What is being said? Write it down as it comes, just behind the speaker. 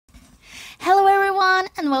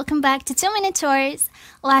welcome back to 2 Minute Tours.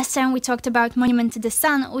 Last time we talked about Monument to the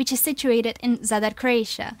Sun, which is situated in Zadar,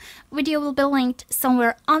 Croatia. Video will be linked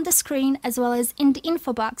somewhere on the screen as well as in the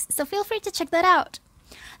info box, so feel free to check that out.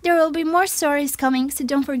 There will be more stories coming, so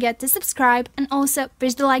don't forget to subscribe and also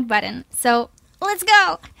push the like button. So, let's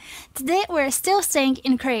go! Today we're still staying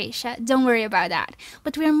in Croatia, don't worry about that.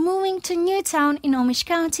 But we're moving to a new town in Omis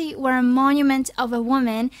County where a monument of a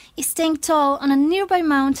woman is staying tall on a nearby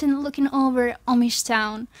mountain looking over Omis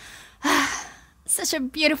town. Such a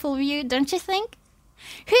beautiful view, don't you think?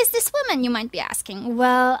 Who is this woman, you might be asking?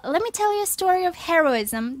 Well, let me tell you a story of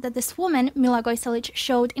heroism that this woman, Mila Gojsalić,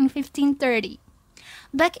 showed in 1530.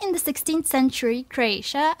 Back in the 16th century,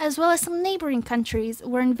 Croatia, as well as some neighboring countries,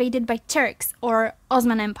 were invaded by Turks, or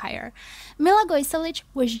Osman Empire. Mila Gojsalić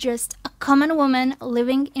was just a common woman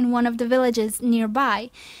living in one of the villages nearby.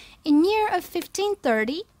 In year of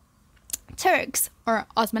 1530, Turks, or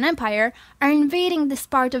Osman Empire, are invading this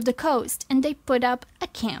part of the coast, and they put up a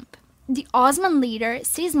camp. The Osman leader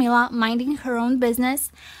sees Mila minding her own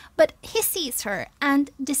business, but he sees her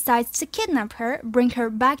and decides to kidnap her, bring her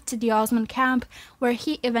back to the Osman camp, where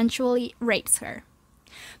he eventually rapes her.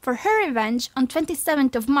 For her revenge, on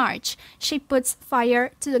 27th of March, she puts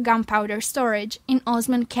fire to the gunpowder storage in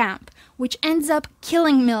Osman camp, which ends up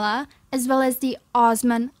killing Mila, as well as the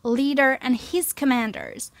Osman leader and his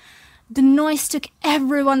commanders. The noise took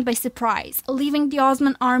everyone by surprise, leaving the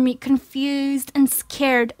Osman army confused and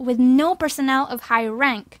scared with no personnel of high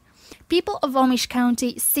rank. People of Omis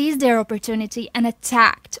County seized their opportunity and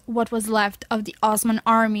attacked what was left of the Osman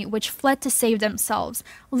army, which fled to save themselves,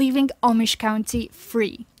 leaving Omis County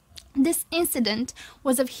free. This incident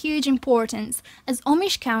was of huge importance, as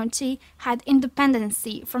Omis County had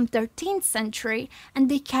independency from 13th century and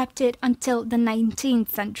they kept it until the 19th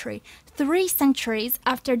century, 3 centuries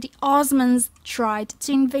after the Osmans tried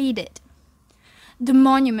to invade it. The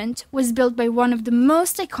monument was built by one of the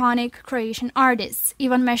most iconic Croatian artists,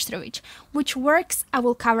 Ivan Meštrović, which works I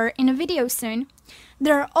will cover in a video soon.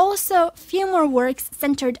 There are also a few more works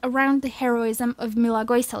centered around the heroism of Mila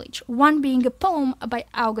Gojsalić, one being a poem by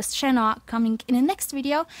August Šenoa coming in the next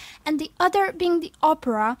video, and the other being the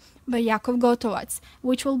opera by Jakov Gotovac,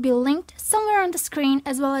 which will be linked somewhere on the screen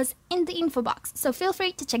as well as in the info box, so feel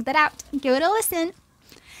free to check that out. Give it a listen!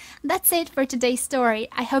 That's it for today's story.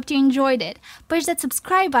 I hope you enjoyed it. Push that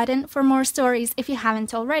subscribe button for more stories if you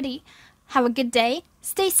haven't already. Have a good day,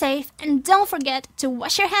 stay safe, and don't forget to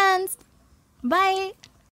wash your hands! Bye!